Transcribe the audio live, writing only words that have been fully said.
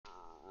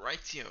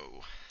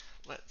Rightio,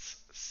 let's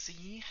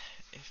see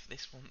if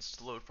this wants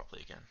to load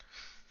properly again.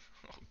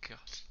 Oh god.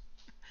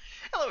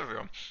 Hello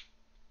everyone.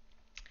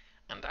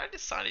 And I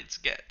decided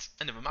to get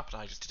another map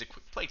and I just did a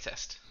quick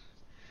playtest.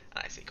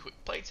 And I say quick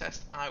playtest,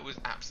 I was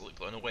absolutely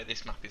blown away.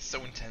 This map is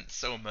so intense,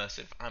 so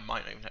immersive, I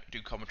might not even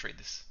do commentary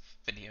this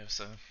video,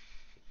 so...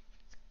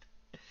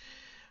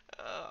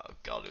 Oh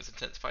god, it was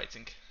intense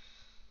fighting.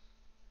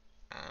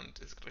 And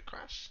is it gonna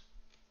crash?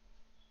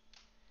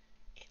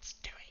 It's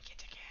doing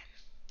it again.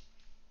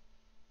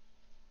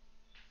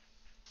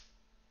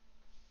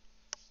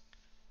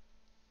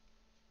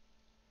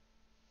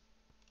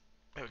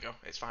 There we go,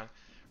 it's fine.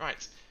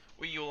 Right,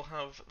 we will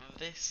have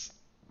this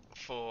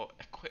for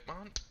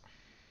equipment,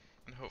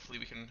 and hopefully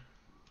we can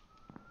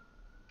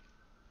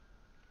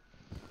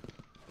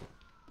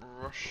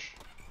rush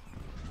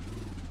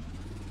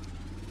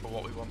for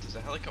what we want as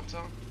a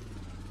helicopter.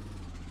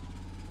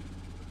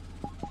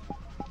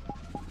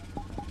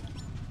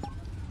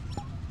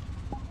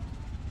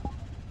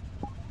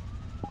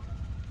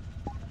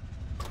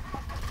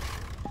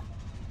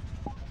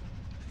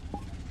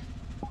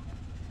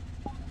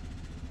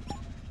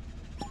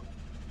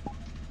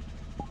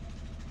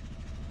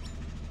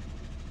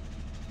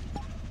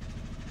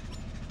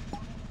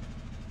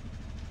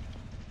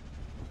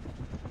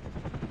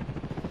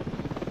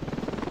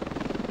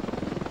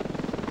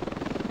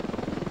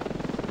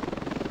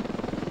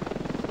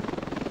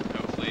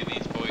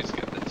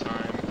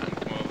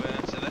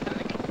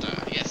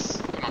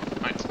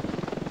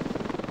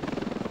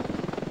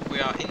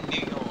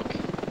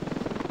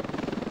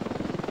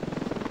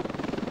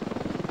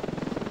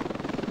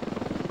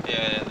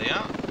 Yeah, they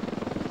are.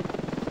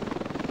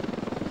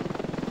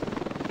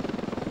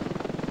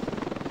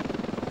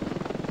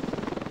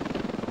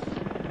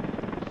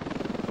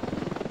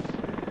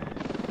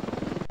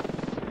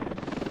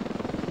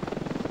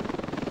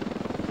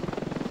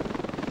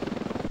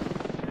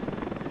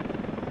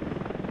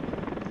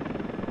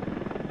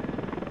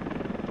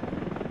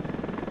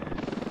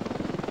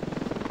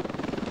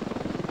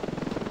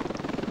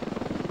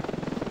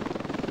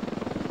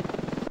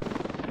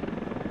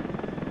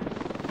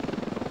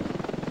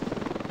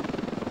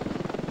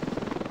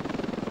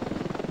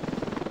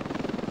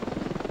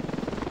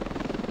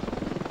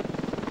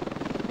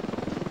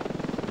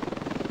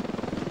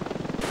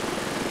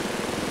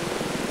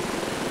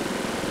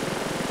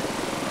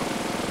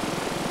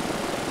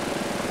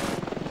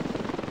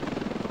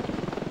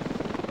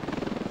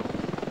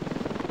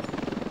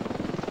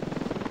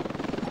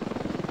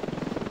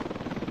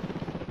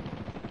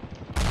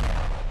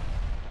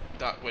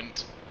 That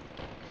went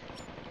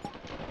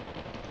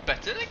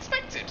better than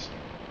expected.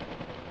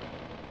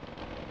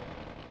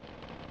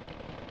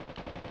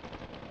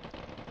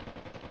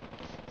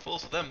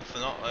 Falls for them for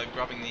not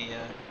grabbing the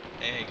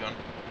AA gun.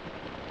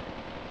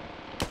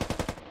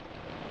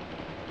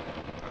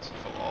 That's a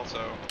full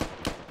auto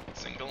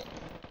single.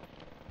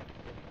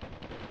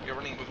 You're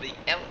running with the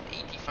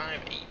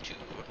L85A2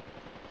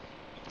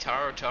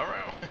 Taro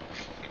Taro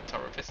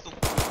pistol.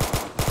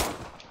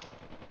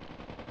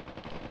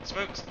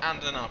 Smokes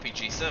and an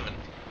RPG-7.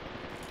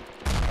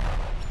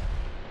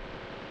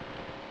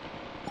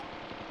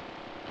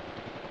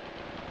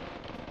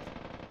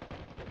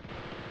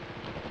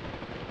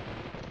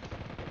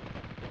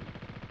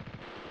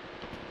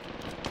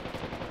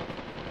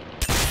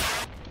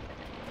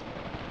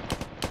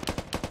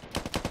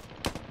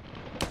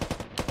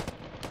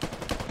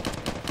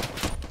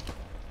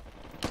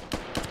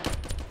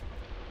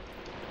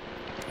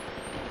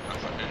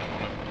 That's like being on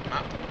a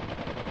map.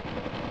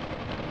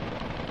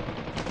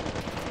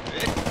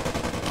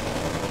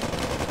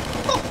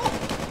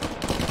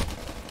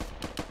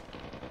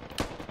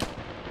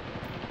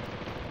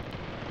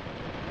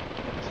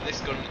 This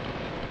gun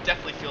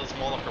definitely feels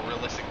more like a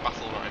realistic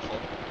battle rifle.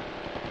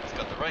 It's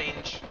got the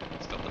range,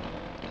 it's got the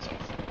sort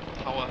of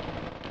power.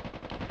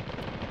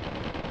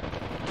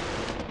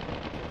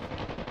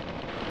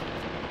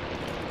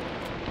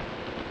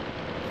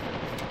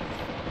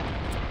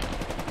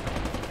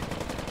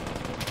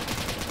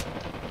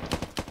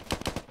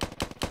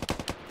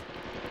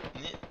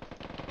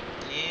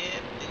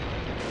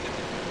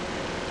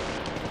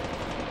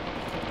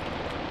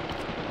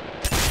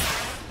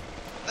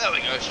 There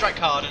we go, strike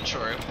hard and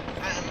true.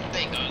 And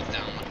they goes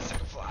down like a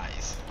sack of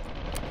flies.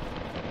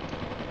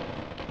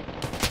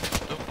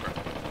 Oh crap.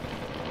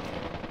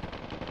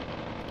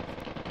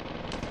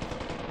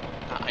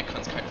 That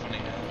icon's quite funny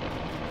now.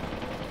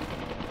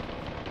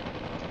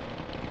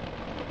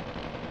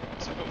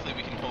 So hopefully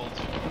we can hold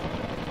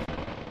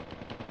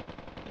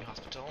the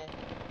hospital.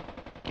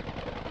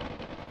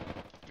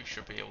 We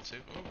should be able to.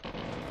 Ooh.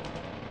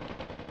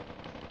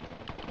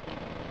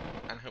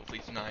 And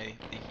hopefully deny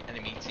the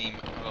enemy team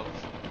of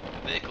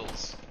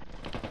vehicles.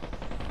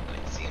 And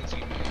it seems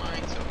we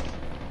might have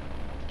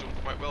done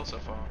quite well so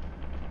far.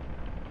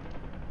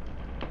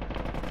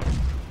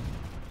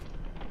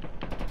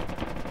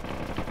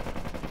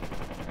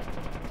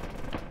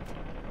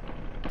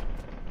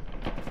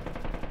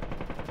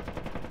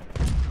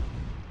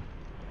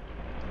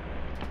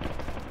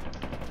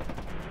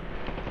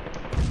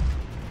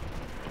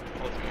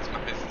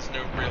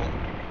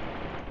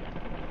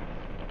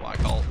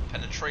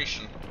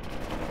 penetration,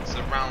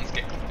 so rounds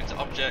get clipped into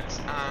objects,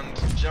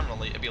 and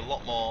generally it'd be a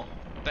lot more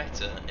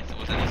better if there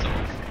was any sort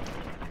of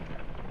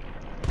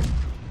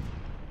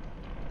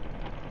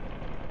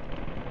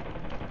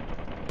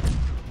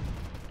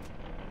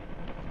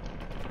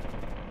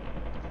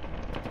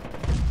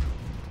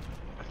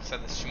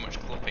there's too much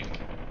clipping.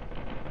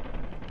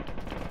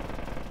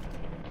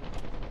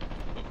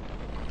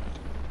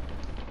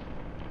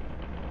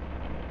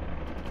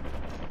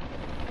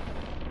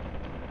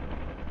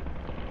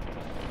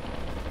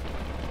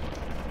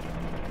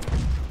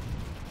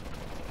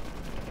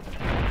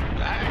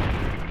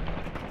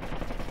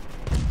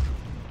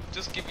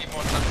 Just give you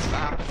more chance to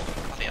happen.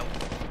 Bloody hell.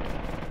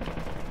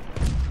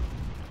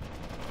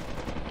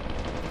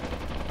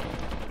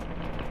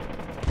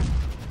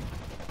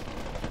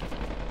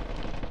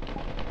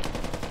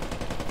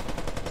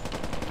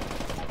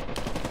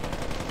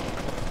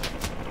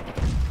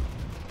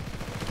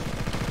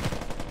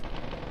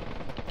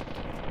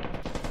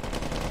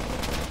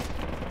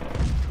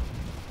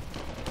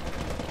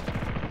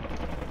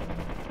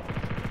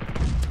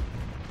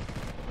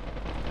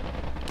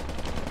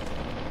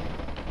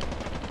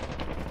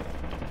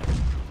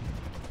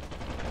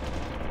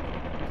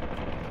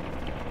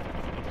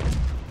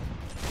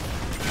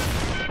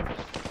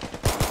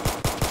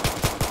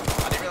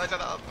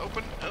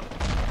 Open. Oh.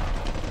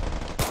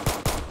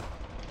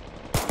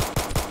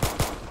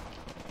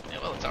 Yeah,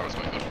 well, the tower's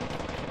quite good.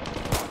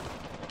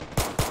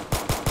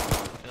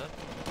 Yeah.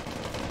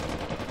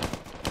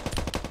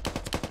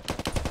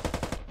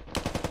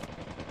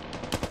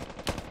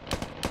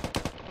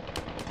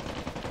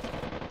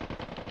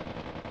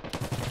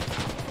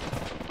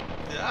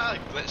 Yeah,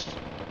 glitched.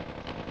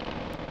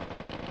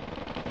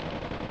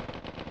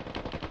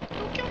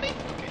 Don't kill me.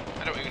 Okay.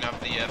 I don't even have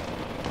the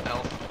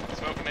health.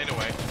 Smoke grenade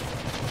away.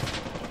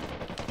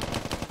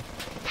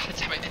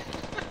 Damn it.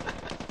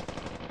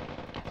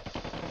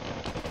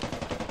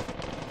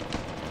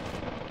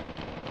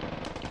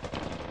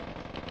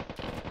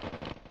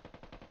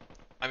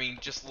 I mean,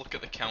 just look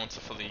at the counter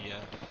for the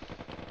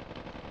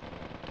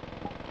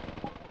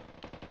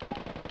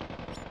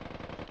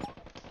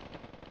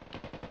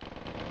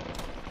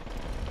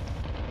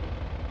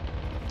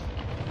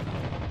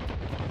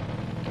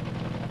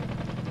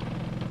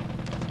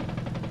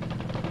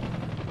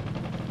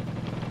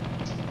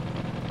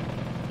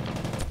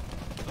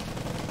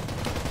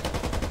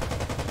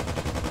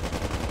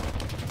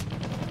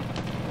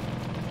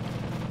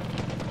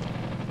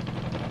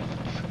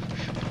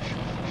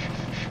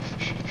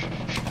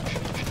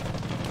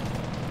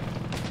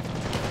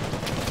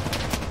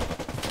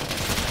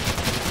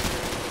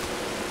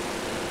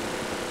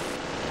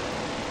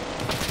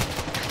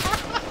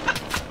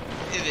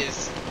It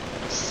is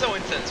so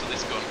intense with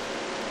this gun.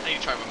 I need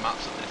to try with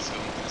maps with this gun.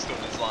 This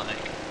gun is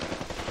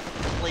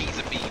like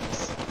laser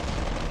beams.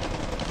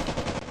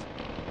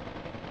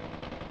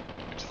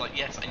 Which is like,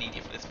 yes, I need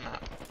you for this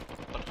map.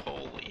 But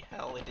holy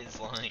hell, it is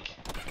like...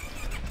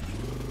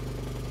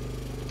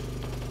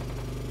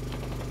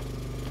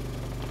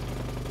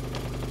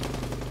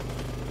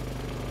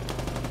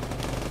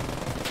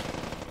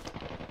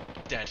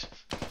 dead.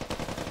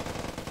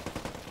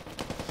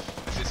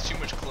 There's too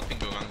much clipping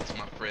going on this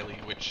map, really,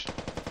 which...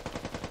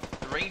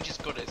 the range is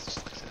good, it's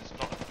just like I said, it's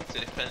not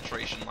considered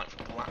penetration like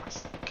for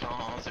glass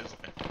cars. It was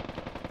like...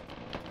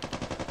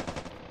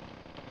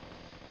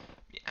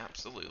 yeah,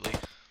 absolutely.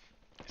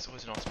 It's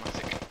always an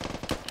automatic.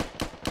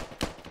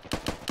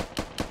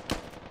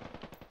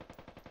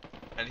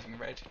 Anything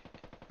red,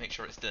 make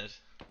sure it's dead.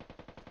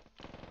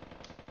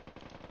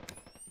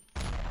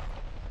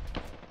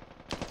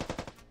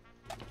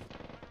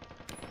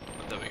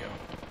 But there we go.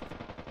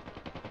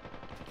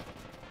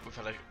 We've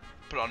had to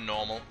put it on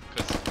normal,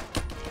 because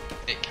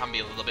it can be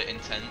a little bit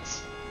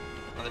intense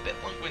and a bit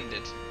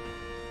long-winded.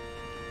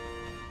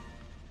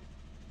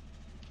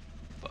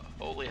 But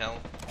holy hell,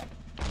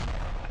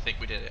 I think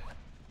we did it.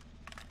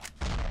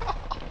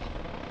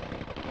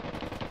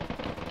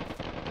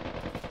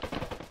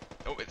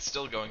 Oh, it's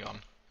still going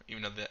on,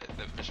 even though the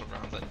official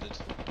rounds ended.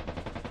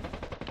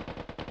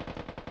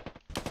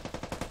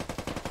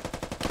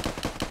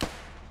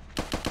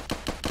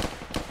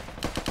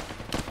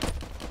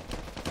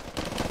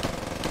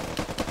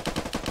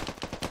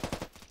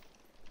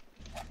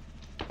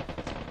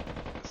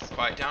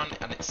 Quiet down,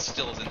 and it's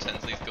still as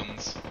intense, these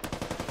guns.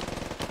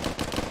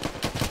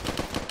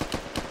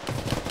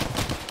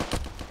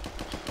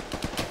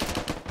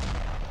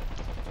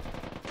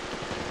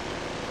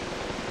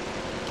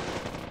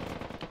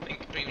 I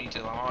think we need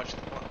to large.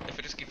 If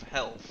I just give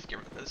health, get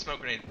rid of the smoke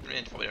grenade,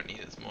 probably don't need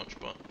it as much,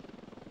 but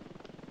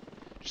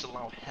just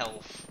allow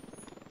health.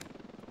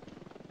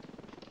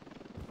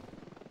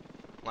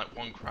 Like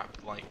one crap,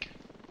 like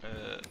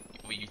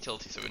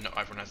utility, so not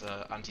everyone has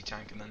a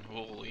anti-tank, and then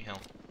holy hell.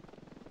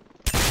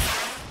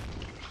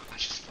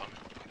 That's just fun.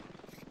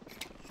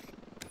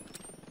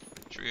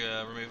 Should we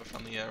remove it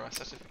from the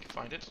asset if we can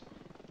find it?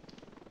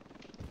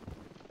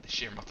 The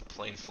sheer amount of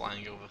planes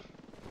flying over.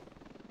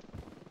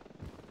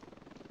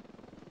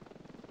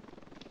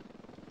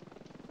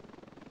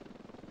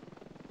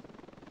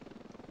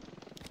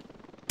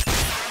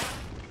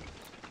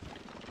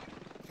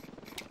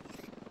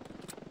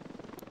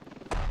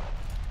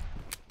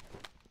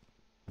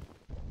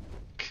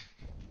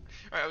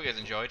 hope you guys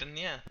enjoyed, and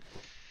yeah,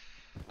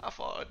 I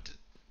thought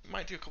I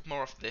might do a couple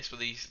more after this with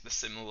the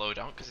similar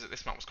loadout, because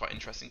this map was quite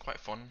interesting, quite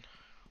fun.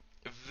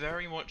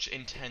 Very much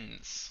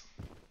intense.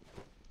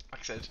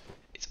 Like I said,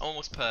 it's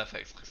almost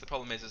perfect, because the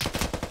problem is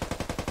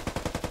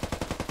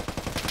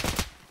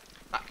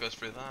that goes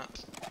through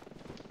that.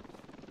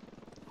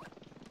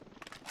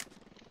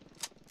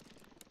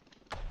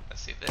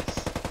 Let's see this.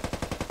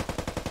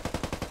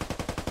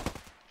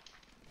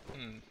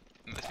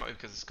 This might be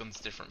because this gun's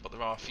different, but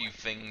there are a few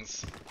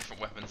things,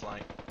 different weapons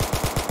like.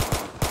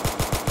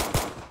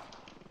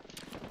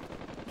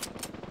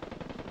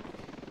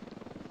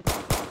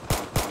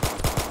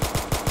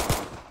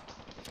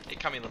 It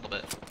can be a little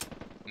bit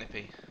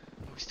nippy.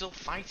 We're still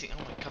fighting.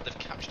 Oh my god, they've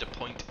captured a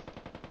point.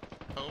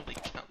 Holy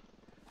cow.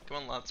 Come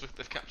on lads,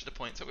 they've captured a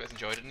point, so hope you guys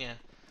enjoyed it, and yeah.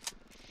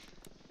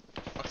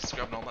 Like,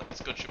 subscribe and all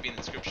that good should be in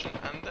the description,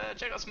 and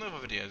check out some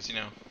other videos, you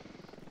know.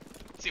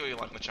 See what you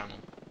like on the channel.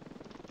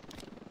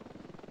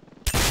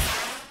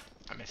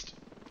 I missed.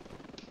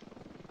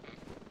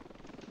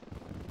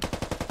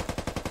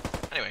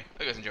 Anyway, hope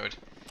you guys enjoyed.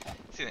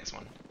 See you next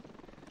one.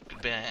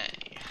 Goodbye.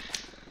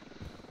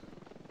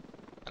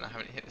 And I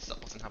haven't hit the stop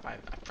button, have I?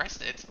 I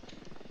pressed it.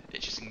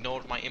 It just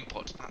ignored my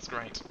input. That's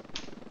great.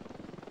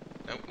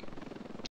 Nope.